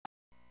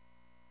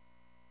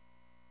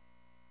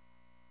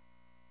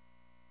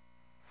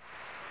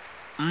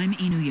I'm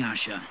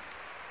Inuyasha.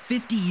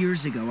 50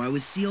 years ago, I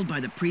was sealed by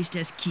the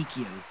priestess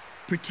Kikyo,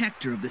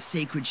 protector of the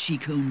sacred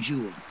Shikon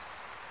jewel.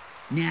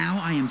 Now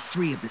I am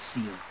free of the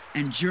seal,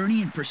 and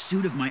journey in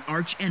pursuit of my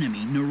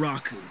arch-enemy,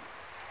 Naraku.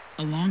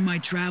 Along my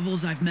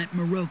travels, I've met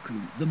Moroku,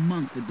 the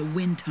monk with the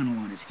wind tunnel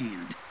on his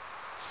hand,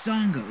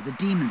 Sango, the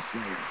demon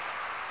slayer,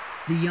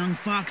 the young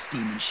fox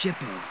demon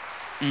Shippo,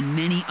 and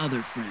many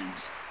other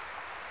friends.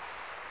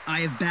 I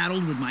have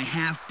battled with my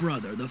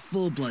half-brother, the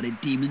full-blooded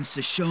demon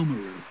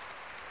Sashomaru,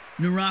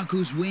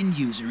 Naraku's wind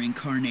user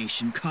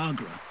incarnation,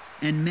 Kagra,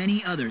 and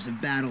many others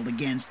have battled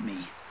against me.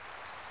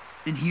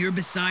 And here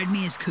beside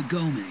me is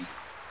Kagome.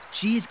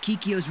 She is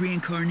Kikyo's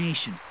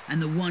reincarnation,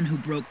 and the one who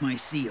broke my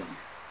seal.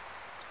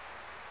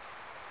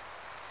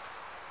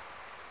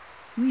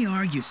 We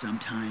argue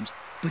sometimes,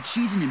 but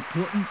she's an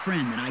important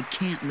friend that I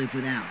can't live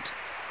without.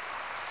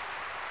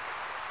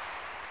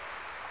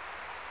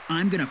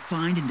 I'm gonna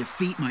find and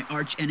defeat my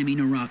arch-enemy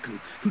Naraku,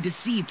 who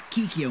deceived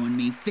Kikyo and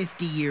me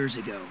 50 years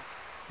ago.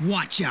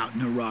 Watch out,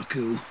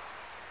 Naraku.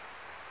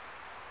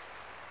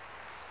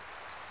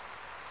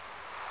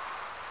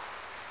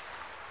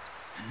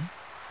 Huh?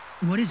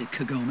 What is it,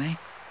 Kagome?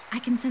 I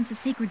can sense a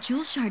sacred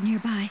jewel shard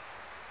nearby.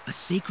 A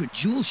sacred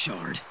jewel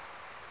shard?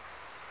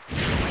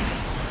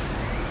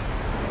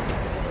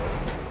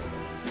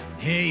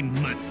 Hey,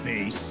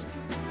 Muttface.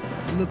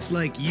 Looks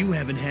like you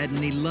haven't had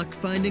any luck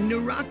finding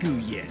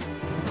Naraku yet.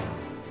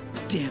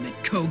 Damn it,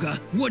 Koga.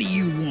 What do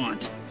you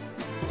want?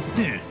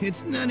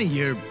 It's none of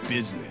your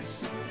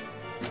business.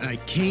 I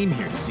came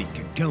here to see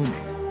Kagome.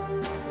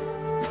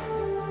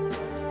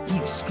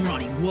 You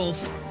scrawny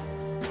wolf.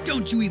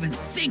 Don't you even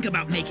think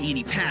about making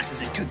any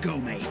passes at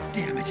Kagome.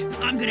 Damn it.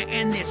 I'm gonna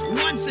end this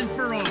once and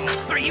for all.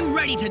 Are you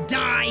ready to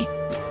die?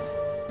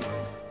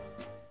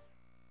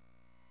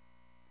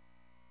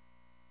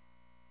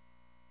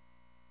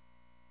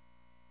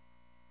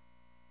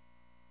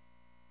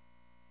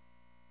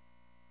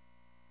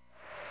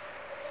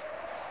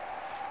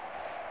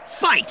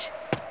 Fight!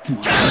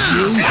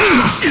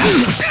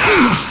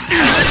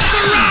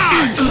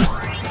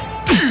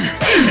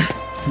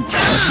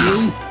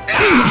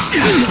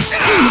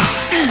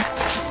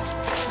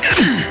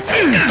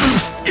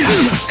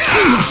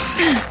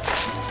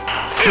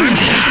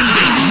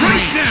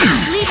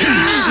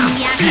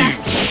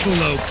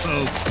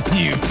 Slowpoke,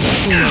 you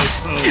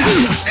slowpoke.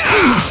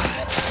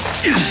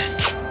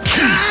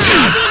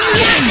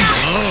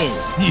 Oh,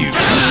 you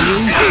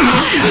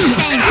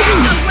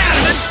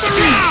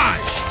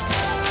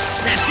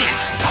That's it!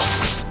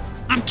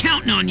 I'm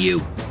counting on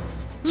you!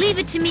 Leave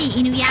it to me,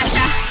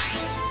 Inuyasha.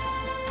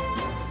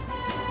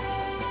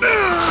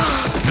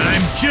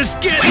 I'm just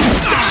getting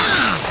started!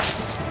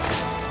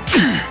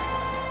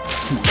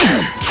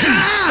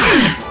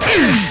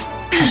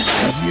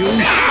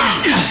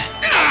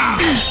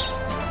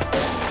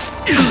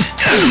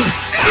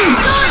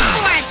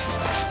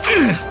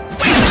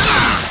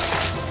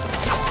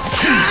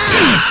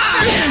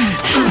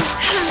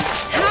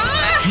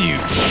 You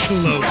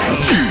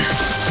slowpoke.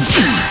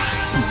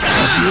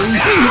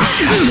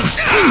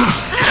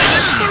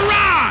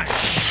 Barrage!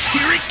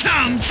 Here it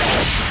comes!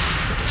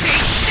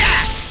 Take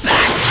that!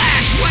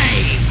 Backlash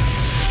wave!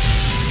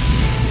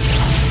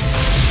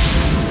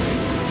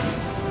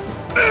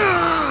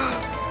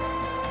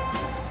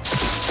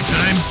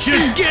 I'm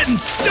just getting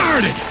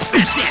started!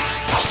 That's it!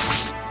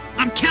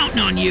 I'm counting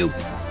on you!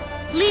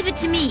 Leave it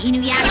to me,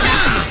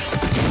 Inuyasha.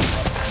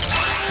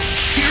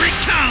 Here it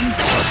comes!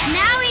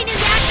 Now,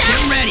 Inuyasha!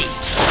 Get ready!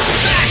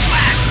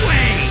 Backlash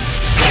wave!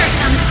 Here it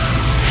comes.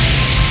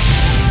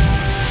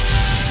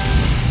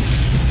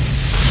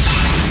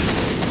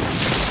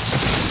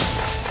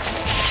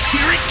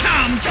 Here it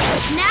comes!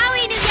 Now,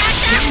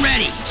 Inuyasha! Get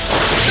ready!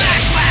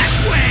 Backlash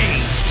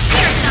wave!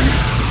 Here it comes.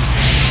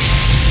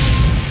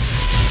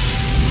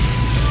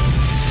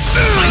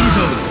 Fight is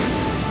over!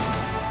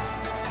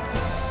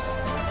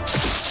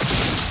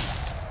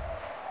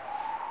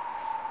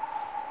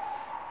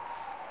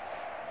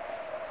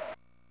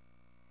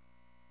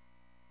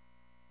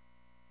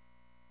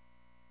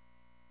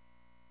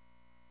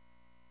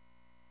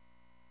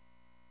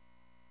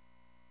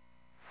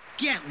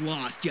 Get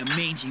lost, you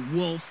mangy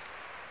wolf!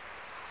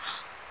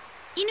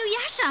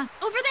 Inuyasha,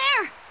 over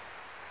there!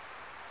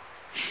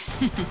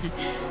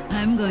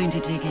 I'm going to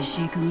take his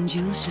Shikon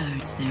jewel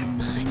shards. They're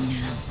mine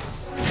now.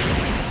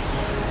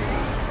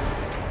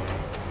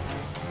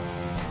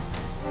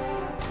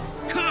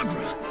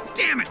 Kagra!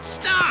 Damn it,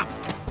 stop!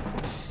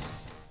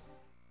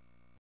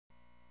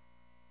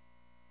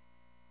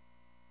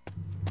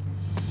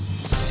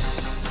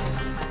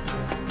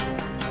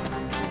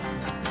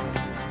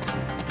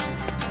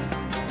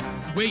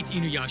 Wait,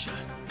 Inuyasha.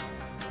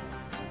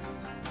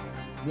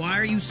 Why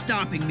are you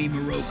stopping me,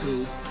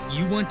 Moroku?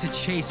 You want to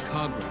chase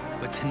Kagra,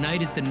 but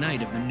tonight is the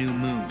night of the new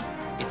moon.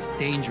 It's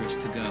dangerous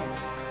to go.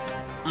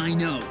 I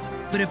know,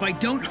 but if I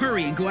don't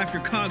hurry and go after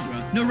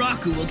Kagra,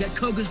 Naraku will get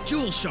Koga's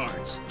jewel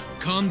shards.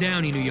 Calm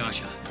down,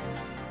 Inuyasha.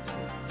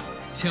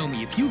 Tell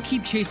me, if you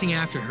keep chasing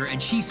after her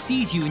and she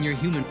sees you in your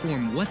human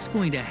form, what's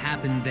going to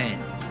happen then?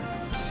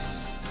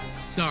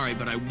 Sorry,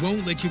 but I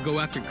won't let you go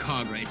after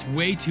Kagra. It's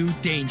way too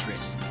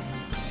dangerous.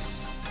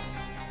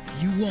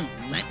 You won't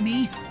let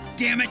me?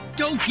 Damn it,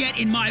 don't get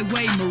in my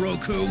way,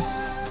 Moroku!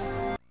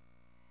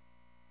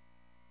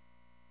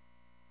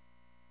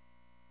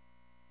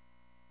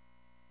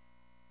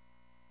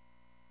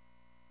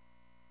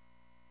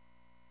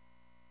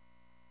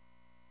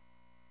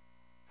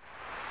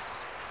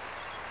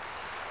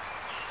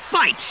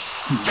 Fight!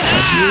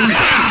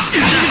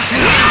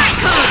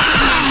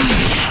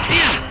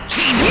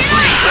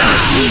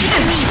 Leave it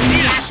to me,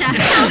 Inuyasha.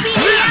 Help me,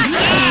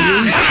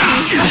 Inuyasha!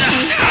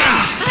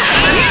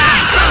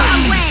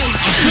 Away!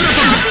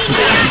 Help me,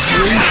 Inuyasha!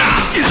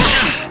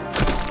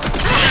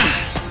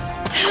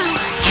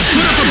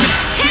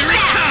 Hit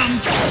that!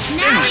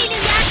 Now,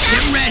 Inuyasha!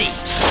 Get ready!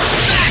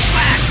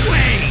 Backlash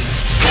way!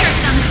 Here's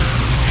them!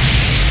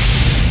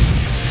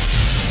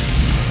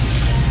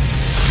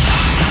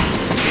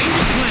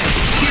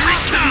 Here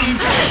it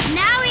comes!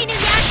 Now,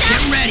 Inuyasha!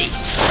 Get ready!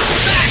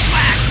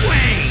 Backlash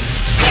way!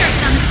 Here's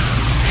them!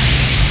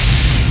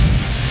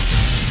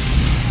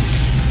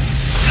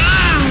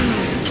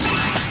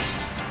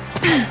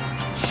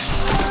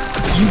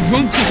 You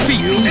won't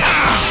defeat me!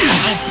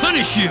 I'll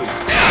punish you!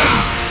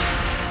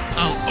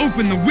 I'll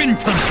open the wind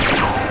tunnel!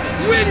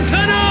 Wind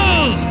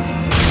tunnel!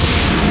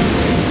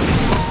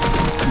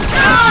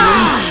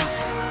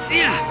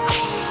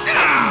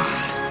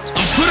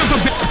 I'll put up a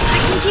bit. I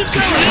can keep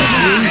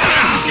going!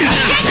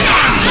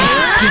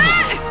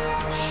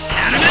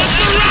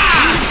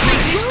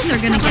 Clothes are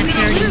gonna get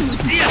dirty.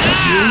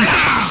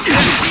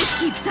 This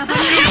keeps up on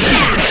the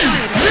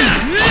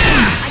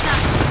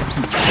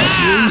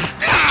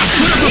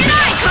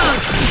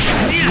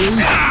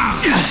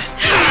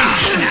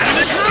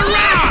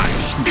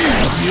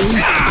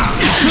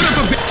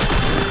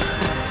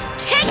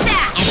Take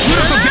that!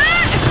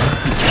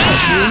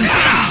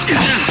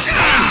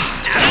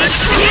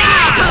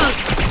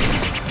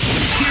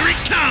 Here it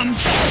comes!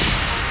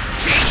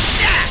 Take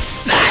that!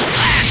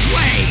 Backlash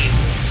wave!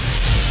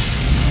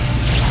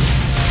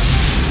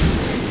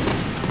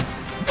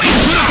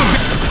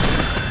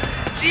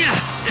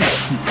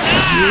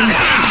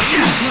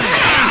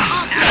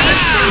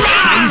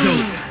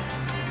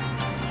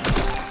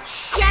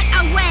 Get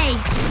away!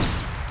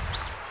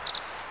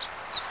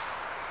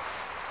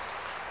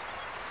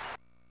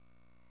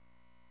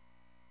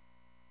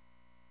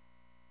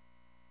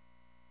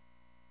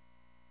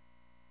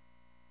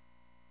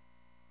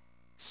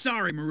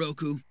 Sorry,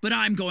 Moroku, but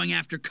I'm going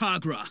after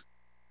Kagra.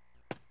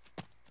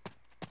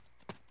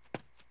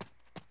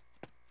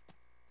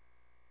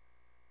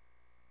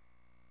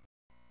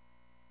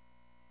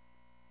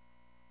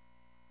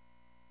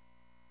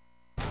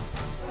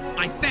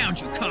 I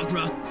found you,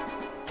 Kagra.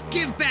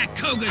 Give back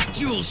Koga's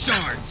jewel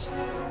shards.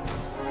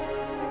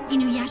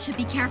 Inuyasha,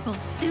 be careful.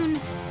 Soon...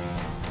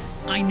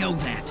 I know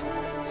that.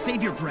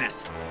 Save your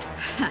breath.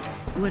 Ha!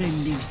 What a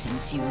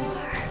nuisance you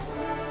are.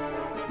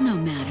 No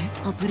matter.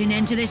 I'll put an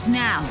end to this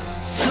now.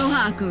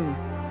 Kohaku,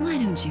 why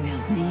don't you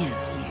help me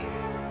out here?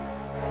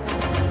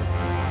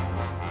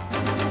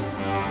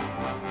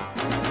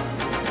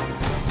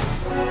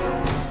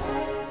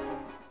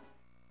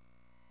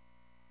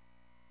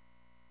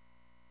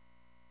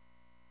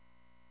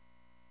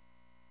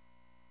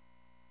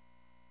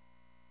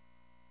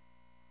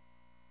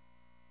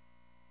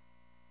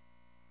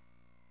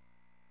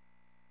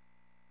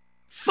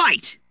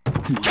 Fight!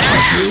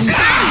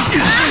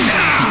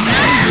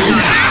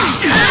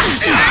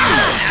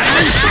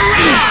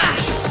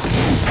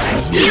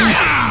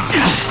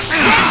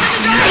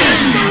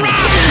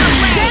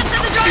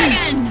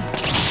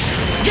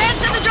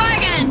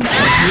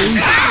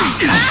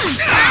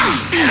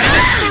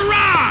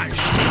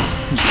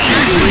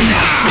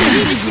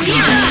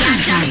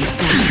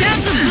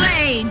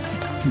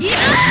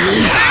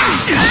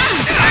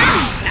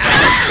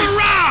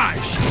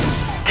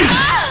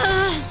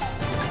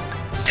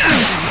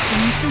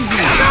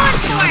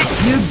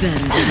 You're better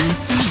than I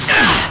thought.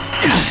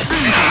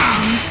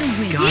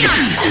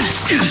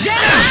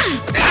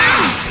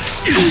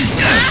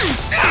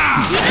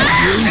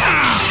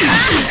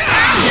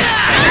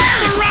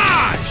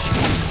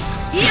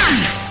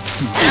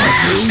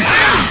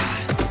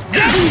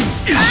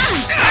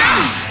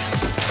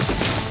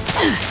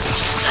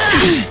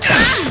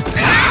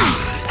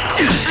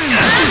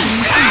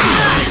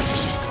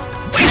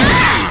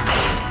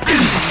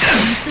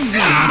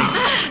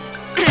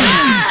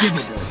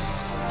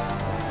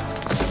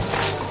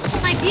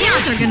 My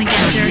peels are gonna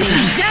get dirty.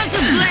 Down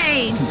the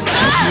blade!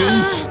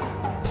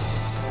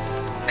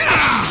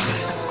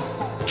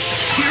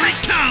 Here it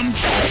comes!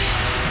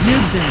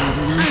 You're better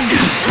than I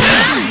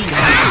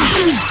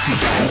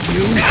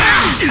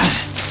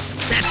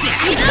That's it!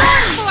 It's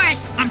going for it!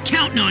 I'm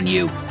counting on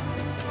you!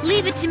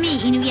 Leave it to me,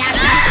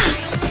 Inuyasha.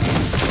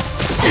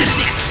 That's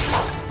it!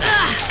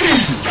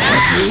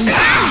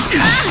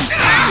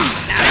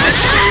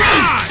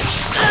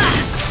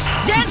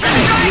 Dance of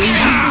the dragon!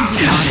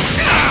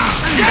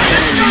 Dance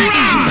of the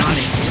dragon!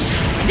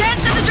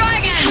 Dance of the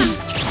dragon!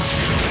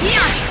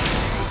 Yeah!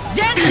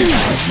 Dance of the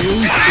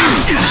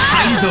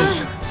Fight is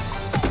over.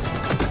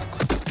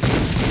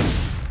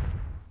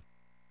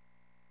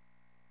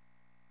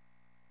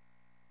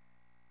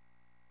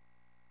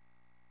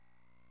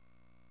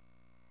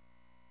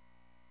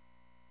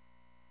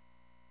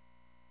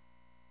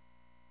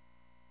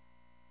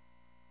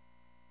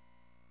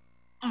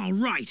 All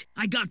right,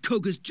 I got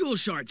Koga's jewel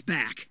shards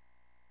back.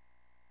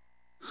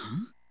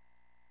 Huh?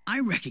 I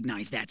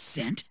recognize that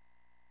scent.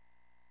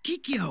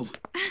 Kikyo!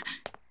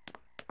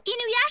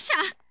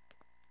 Inuyasha!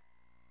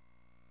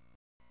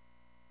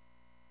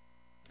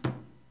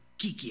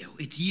 Kikyo,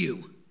 it's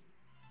you.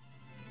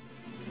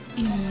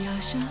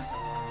 Inuyasha?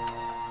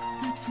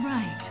 That's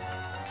right.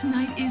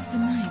 Tonight is the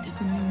night of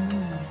the new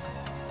moon.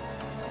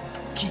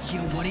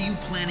 Kikyo, what are you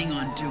planning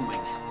on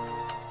doing?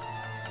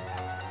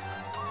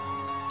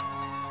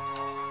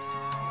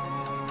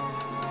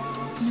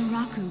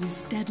 Naraku is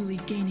steadily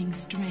gaining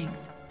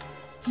strength.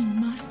 He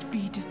must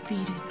be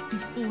defeated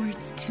before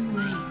it's too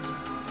late.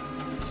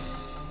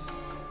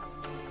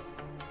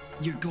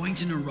 You're going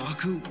to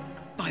Naraku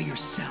by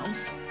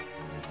yourself?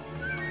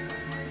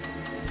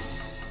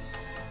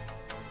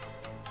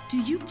 Do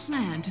you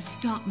plan to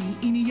stop me,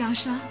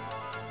 Inuyasha?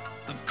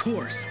 Of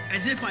course,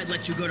 as if I'd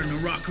let you go to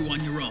Naraku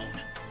on your own.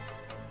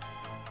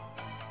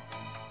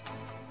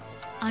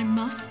 I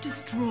must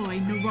destroy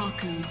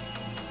Naraku.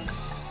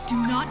 Do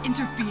not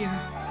interfere.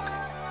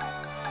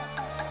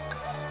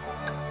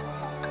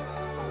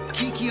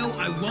 Kikyo,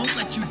 I won't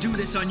let you do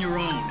this on your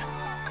own.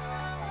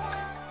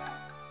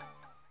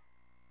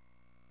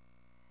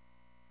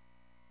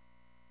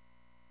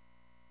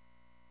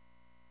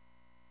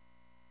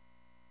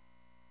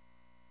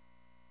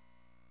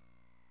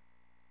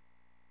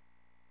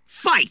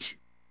 Fight!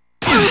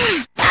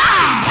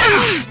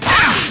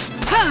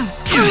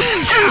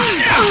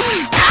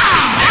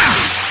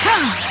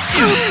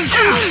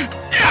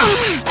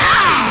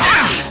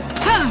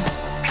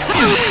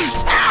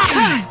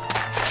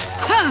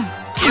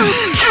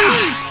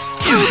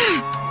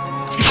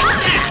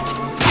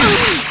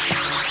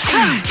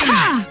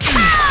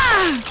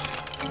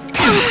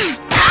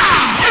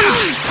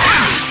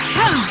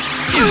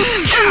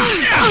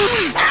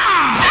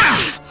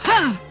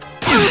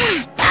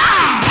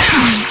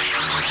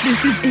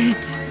 This is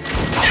it.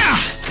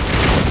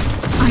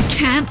 I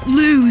can't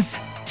lose.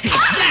 Take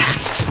that!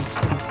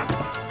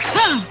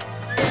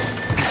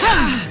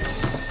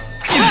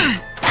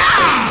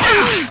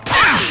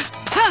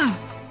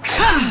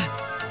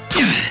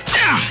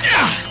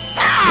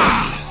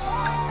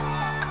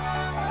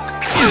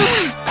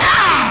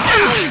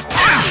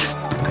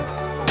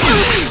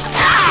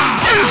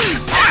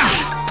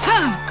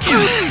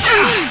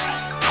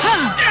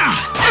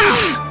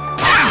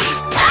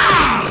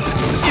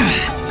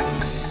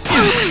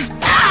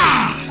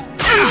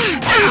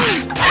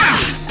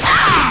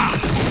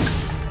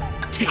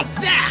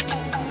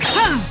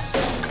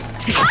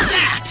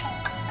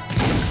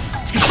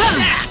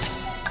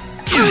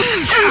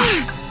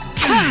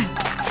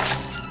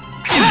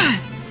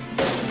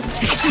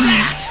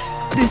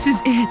 This is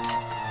it.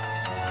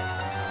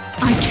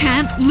 I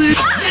can't lose.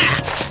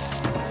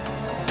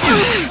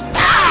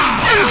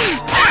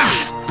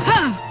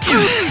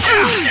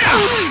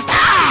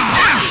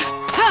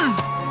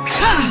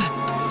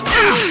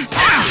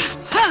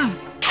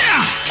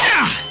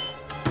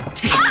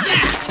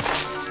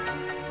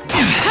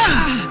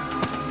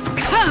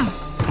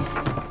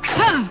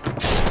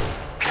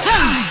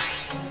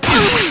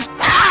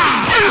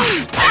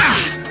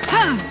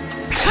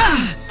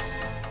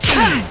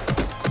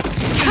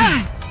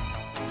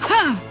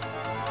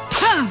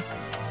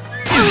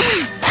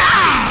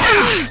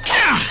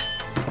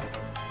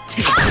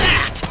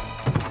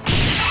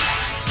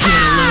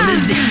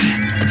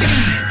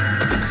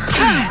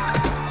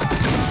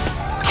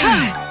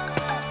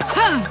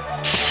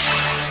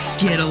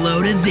 Get a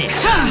load of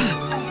this.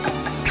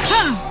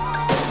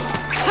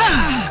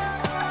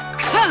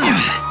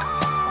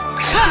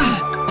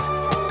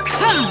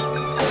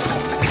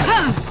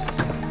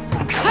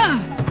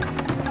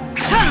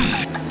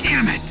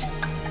 Damn it!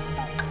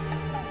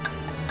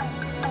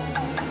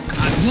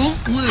 I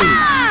won't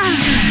lose.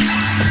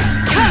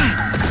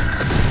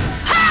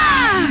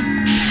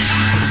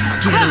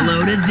 Get a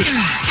load of this.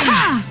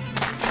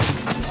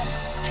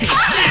 Take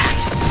that!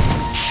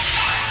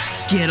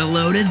 Get a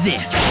load of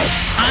this.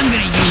 I'm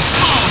gonna use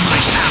all my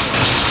power!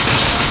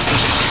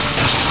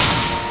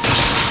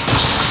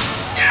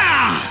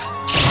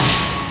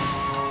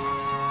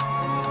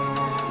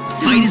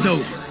 Fight is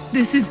over.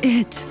 This is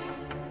it.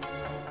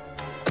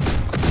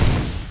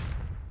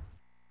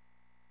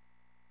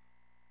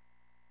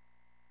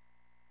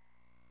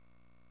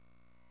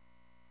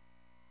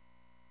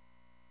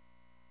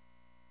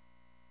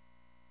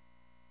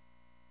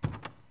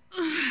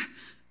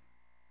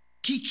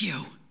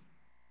 Kikyo!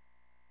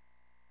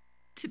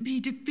 To be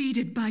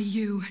defeated by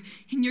you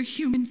in your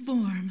human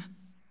form.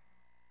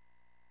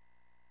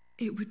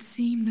 It would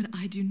seem that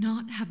I do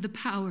not have the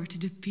power to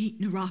defeat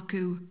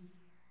Naraku.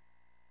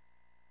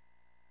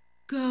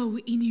 Go,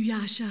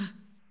 Inuyasha.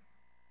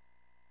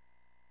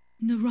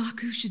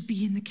 Naraku should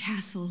be in the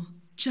castle,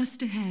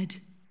 just ahead.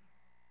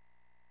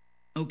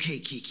 Okay,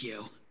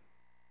 Kikyo.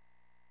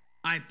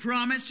 I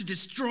promise to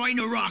destroy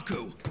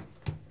Naraku!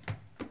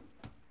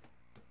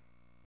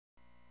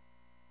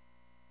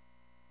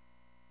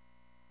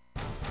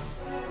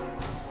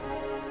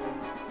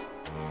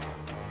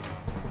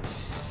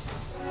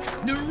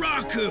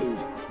 Naraku!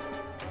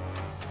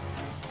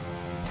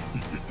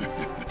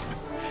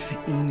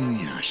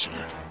 Inuyasha.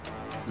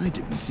 I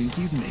didn't think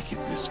you'd make it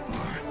this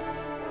far.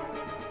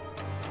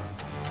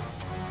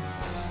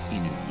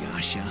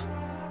 Inuyasha?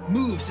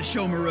 Move,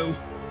 Sashomaru.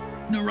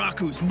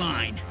 Naraku's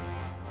mine.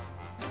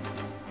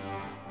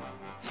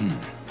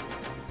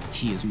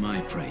 He is my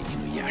prey,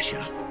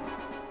 Inuyasha.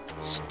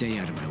 Stay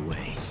out of my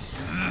way.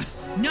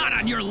 Not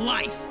on your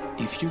life!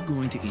 If you're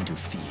going to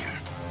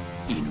interfere,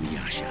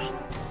 Inuyasha,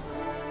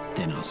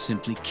 then I'll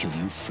simply kill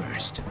you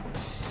first.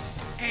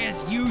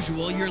 As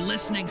usual, your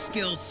listening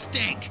skills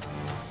stink.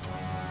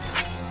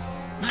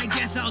 I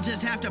guess I'll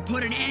just have to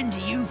put an end to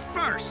you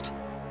first.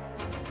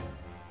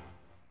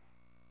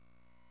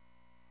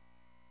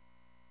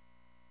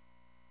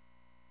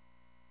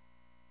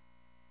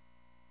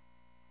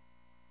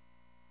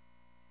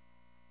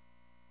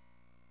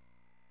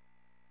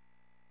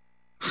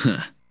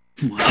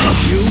 Out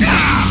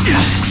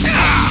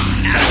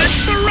of the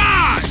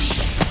garage!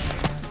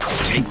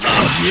 Take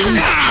you!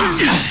 Out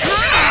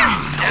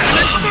of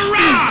the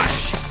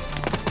garage!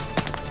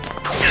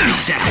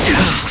 Take that!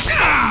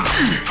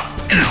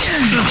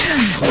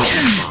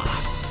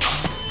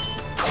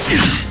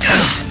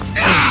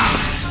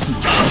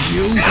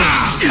 You!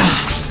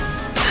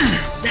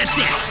 That's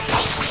it!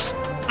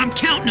 I'm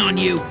counting on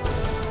you!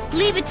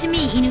 Leave it to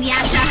me,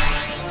 Inuyasha.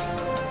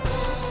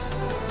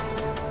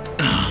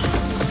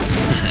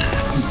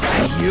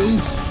 You!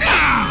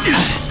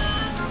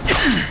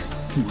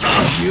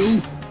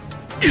 You!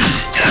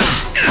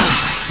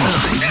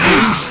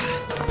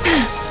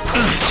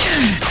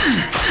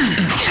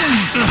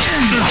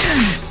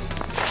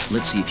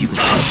 Let's see if you can...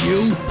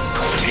 You!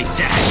 Take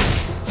that!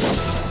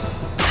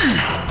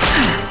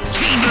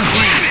 Change of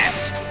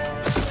plans!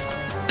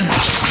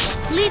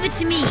 Leave it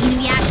to me,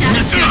 Inuyasha.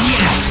 Not done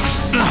yet!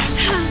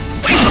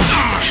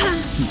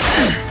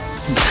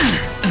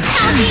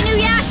 Help,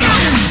 Inuyasha!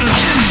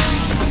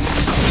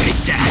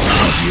 Take that!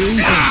 You!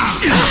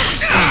 Out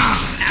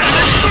of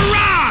the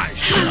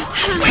garage!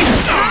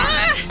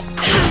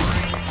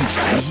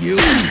 You!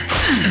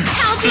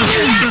 Help,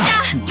 Inuyasha!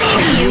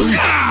 You!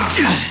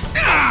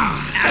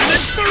 Out of the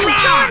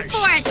garage!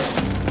 For it!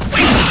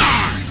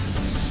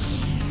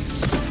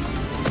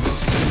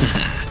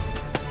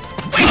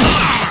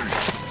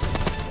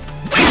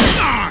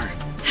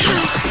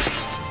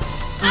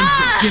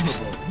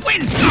 Unforgivable.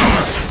 Windstar!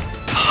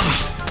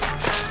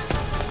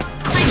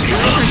 My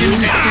clothes are gonna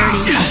get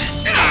dirty.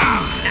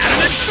 Out of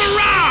the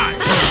garage!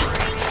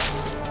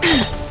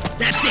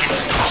 That's it!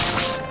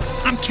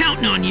 I'm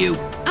counting on you!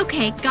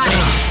 Okay, got it.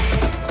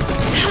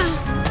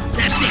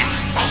 That's it!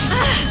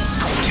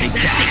 Take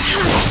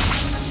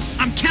that!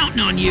 I'm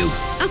counting on you!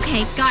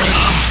 Okay, got it.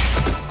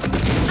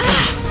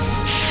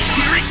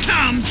 Here it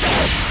comes!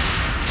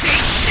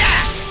 Take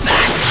that!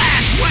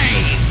 Backlash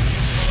wave!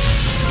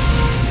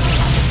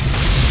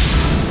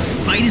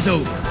 Fight is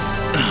over.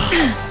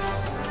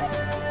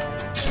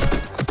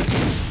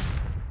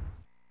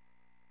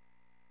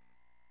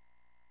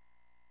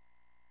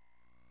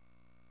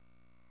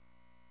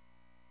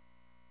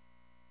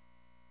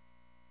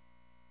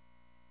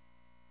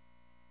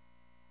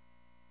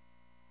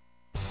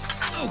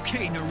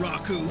 Okay,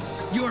 Naraku,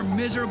 your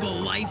miserable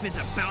life is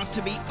about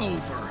to be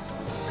over.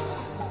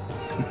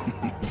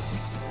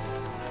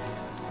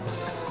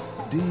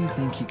 Do you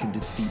think you can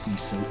defeat me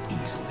so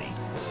easily?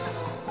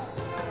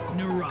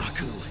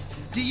 Naraku,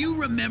 do you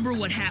remember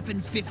what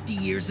happened 50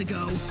 years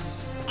ago?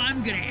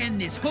 I'm gonna end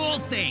this whole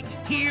thing,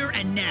 here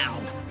and now.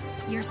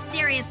 You're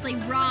seriously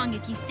wrong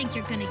if you think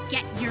you're gonna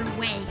get your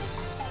way.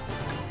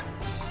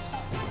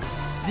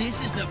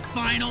 This is the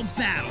final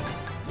battle.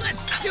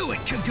 Let's do it,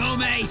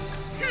 Kagome!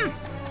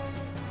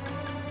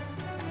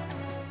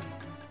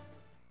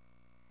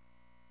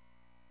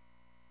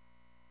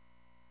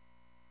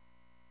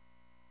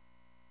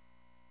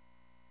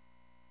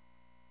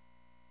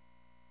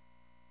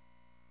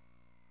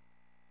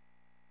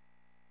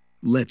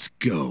 Let's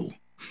go.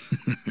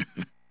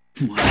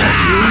 Way!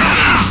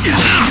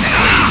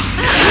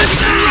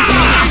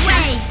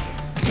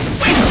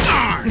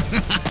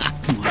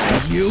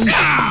 You!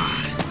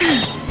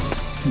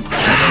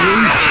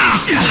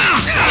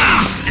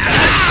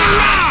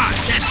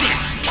 That's it!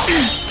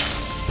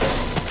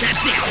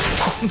 That's it!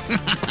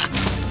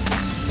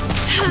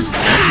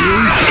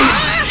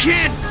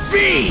 Can't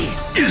be!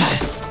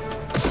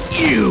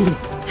 You!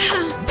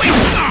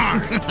 Windstar!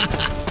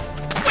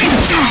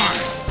 Windstar!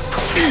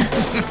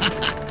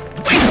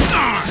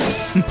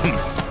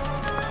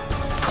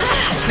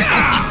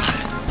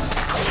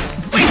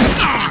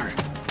 Windstar!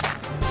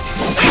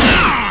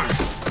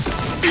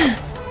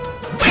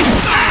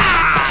 Windstar!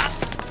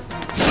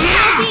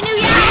 Help,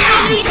 Inuyasha!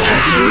 Thank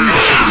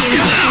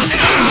you!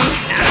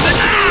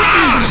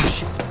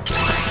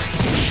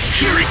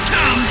 Here it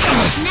comes!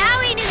 Now,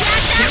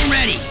 Inuyasha! Get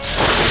ready!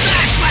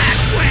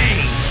 Backlash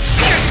wave!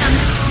 Here it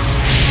comes!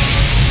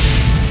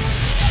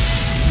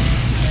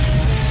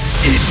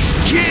 It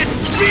can't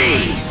be!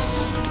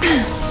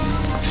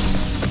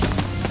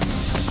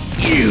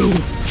 You!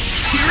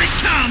 Here it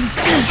comes!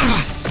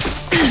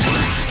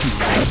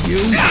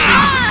 You!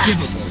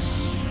 Unforgivable.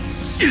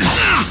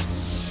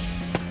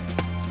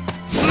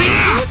 My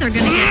clothes both are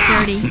gonna get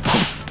dirty.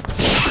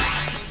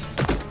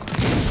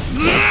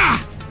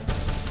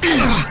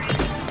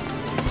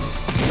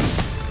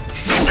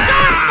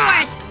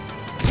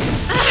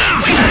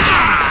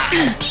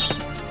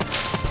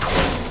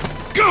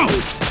 Go!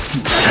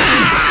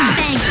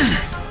 Thanks.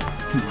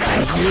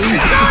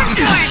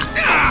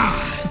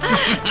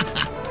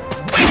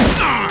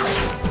 Wingstar!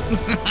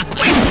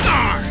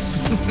 Wingstar!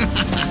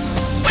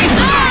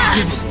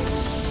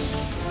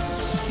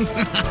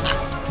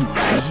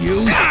 You?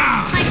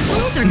 Like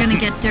both are gonna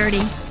get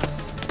dirty.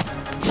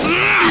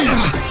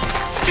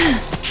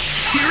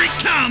 Here it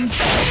comes!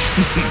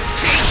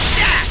 Take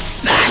that!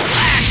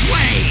 Backlash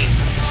wave!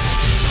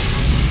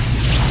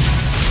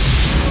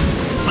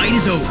 Fight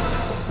is over.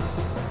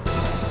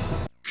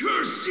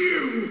 Curse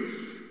you,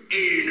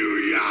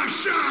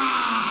 Inuyasha!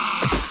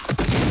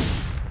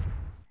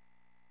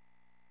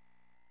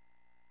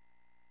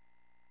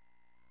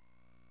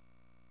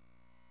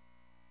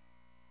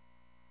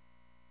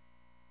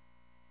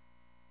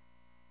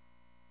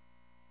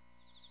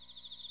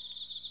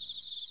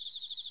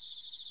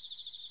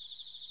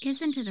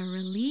 Isn't it a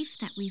relief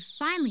that we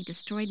finally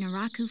destroyed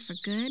Naraku for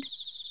good?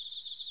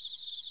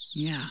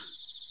 Yeah.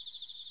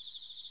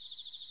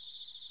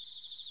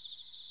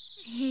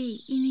 Hey,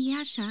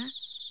 Inuyasha.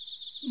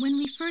 When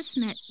we first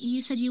met,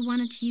 you said you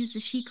wanted to use the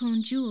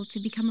Shikon Jewel to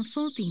become a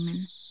full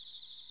demon.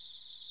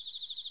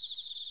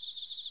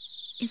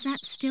 Is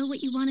that still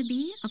what you want to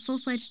be? A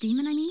full-fledged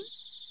demon, I mean?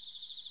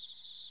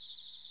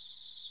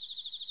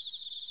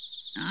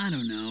 I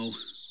don't know.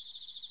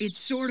 It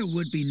sorta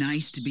would be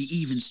nice to be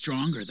even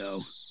stronger,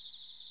 though.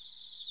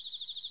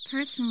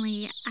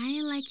 Personally,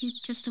 I like you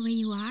just the way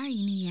you are,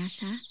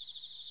 Inuyasha.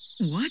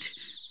 What?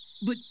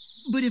 But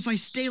if I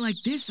stay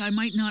like this, I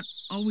might not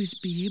always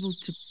be able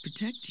to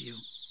protect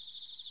you.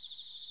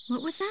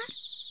 What was that?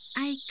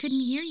 I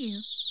couldn't hear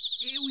you.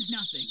 It was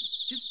nothing.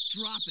 Just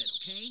drop it,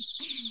 okay?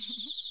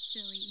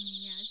 Silly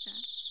Inuyasha.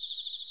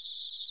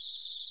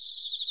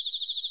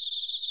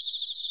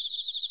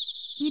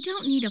 You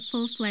don't need a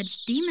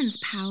full-fledged demon's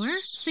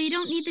power, so you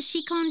don't need the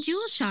Shikon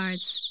Jewel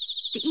shards.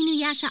 The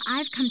Inuyasha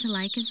I've come to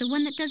like is the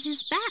one that does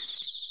his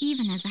best,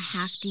 even as a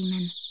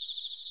half-demon.